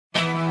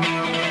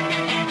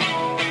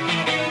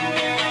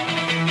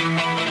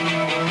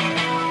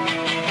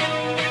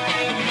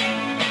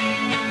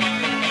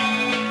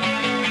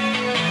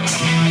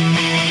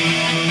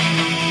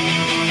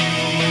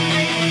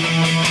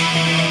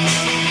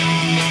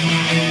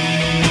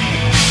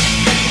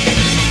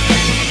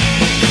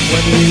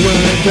we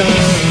were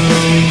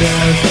down,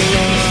 there's a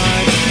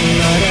light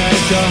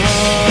at your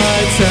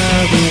hearts.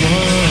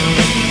 Everyone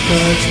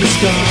touch the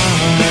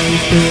sky,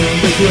 feel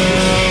the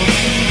ground,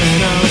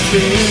 and I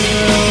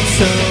feel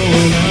so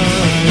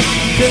alive.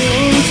 They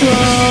won't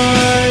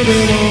try,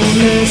 they won't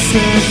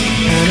listen,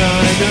 and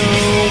I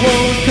know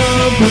won't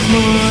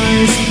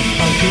compromise.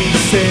 I'll keep you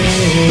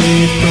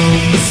safe from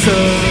the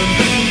sun,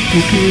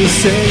 keep you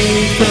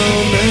safe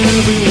from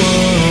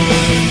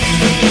everyone.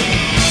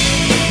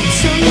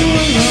 So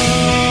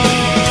alive,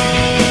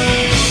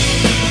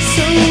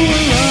 so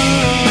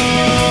alive,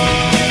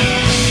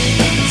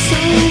 so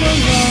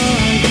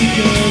alive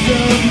because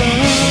of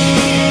love.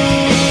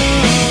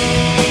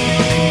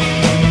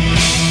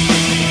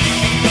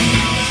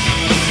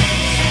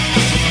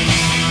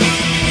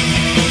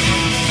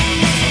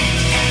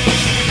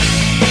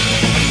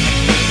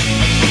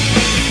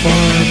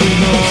 Far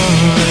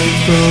behind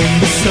from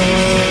the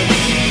sun,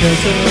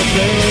 there's a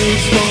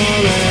place for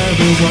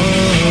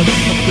everyone,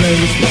 a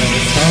place where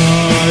the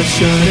stars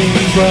shining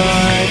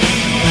bright,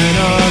 and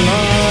our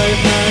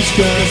life has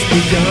just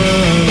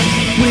begun.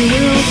 We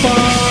will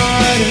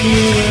fight and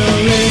we will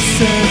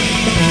listen,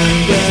 and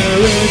there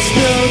is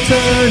no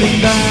turning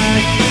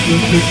back.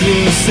 We'll keep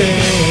you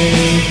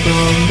safe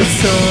from the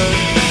sun,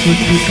 we'll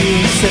keep you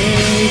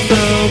safe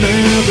from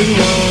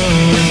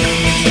everyone.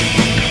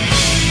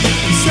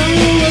 So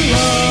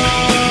alive,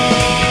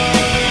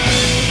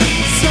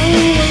 so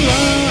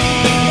alive,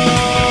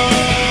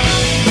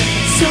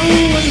 so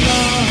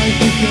alive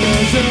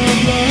because of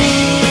love.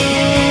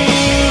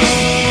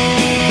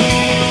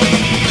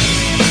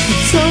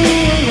 So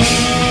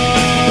alive,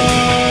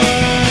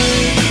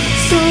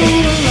 so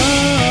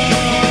alive,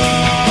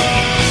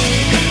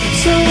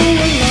 so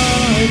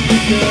alive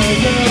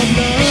because of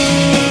love.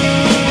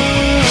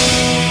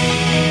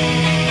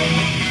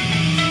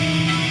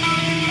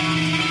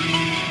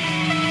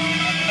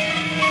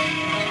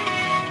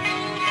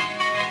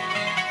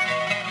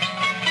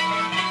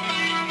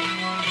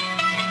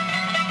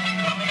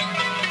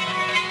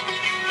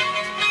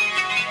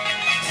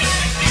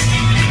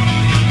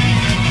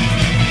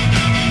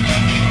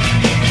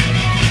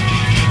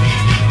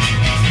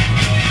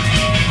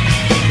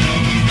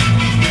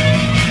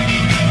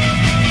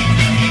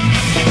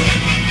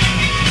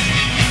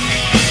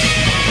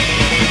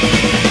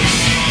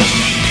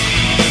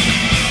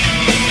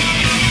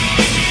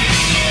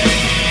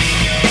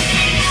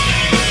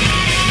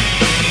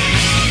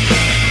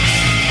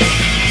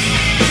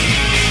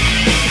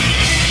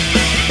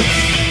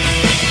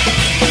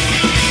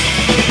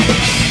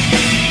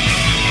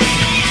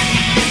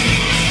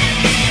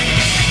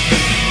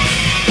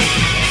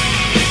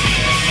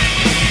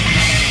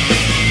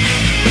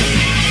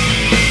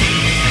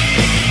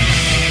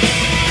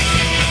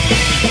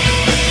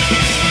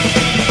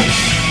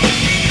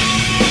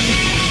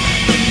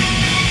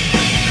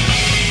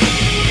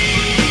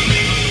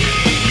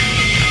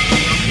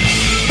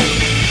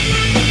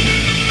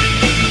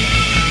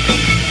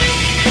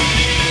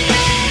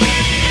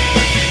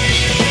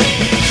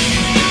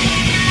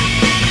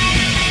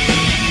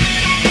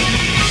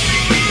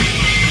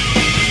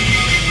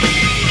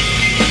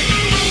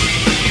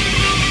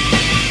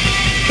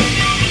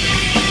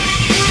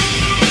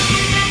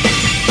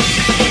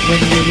 When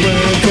we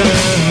were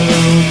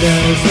down,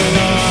 there's a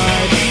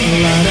light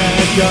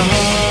at your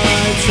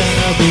hearts.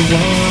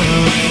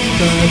 Everyone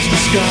touch the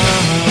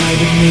sky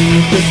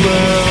beneath the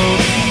ground,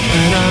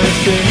 and I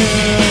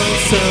feel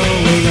so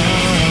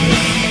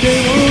alive. They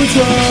won't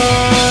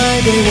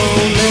try, they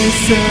won't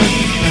listen,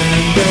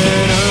 and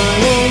then I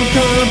won't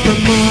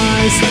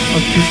compromise.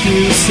 I'll keep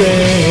you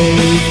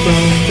safe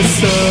from the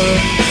sun,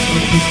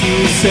 I'll keep you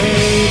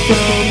safe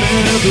from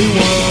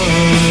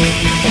everyone.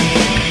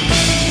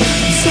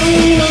 So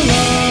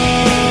alive,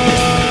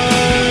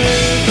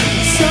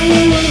 so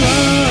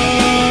alive,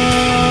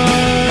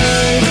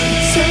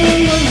 so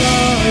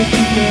alive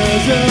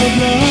because of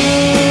love.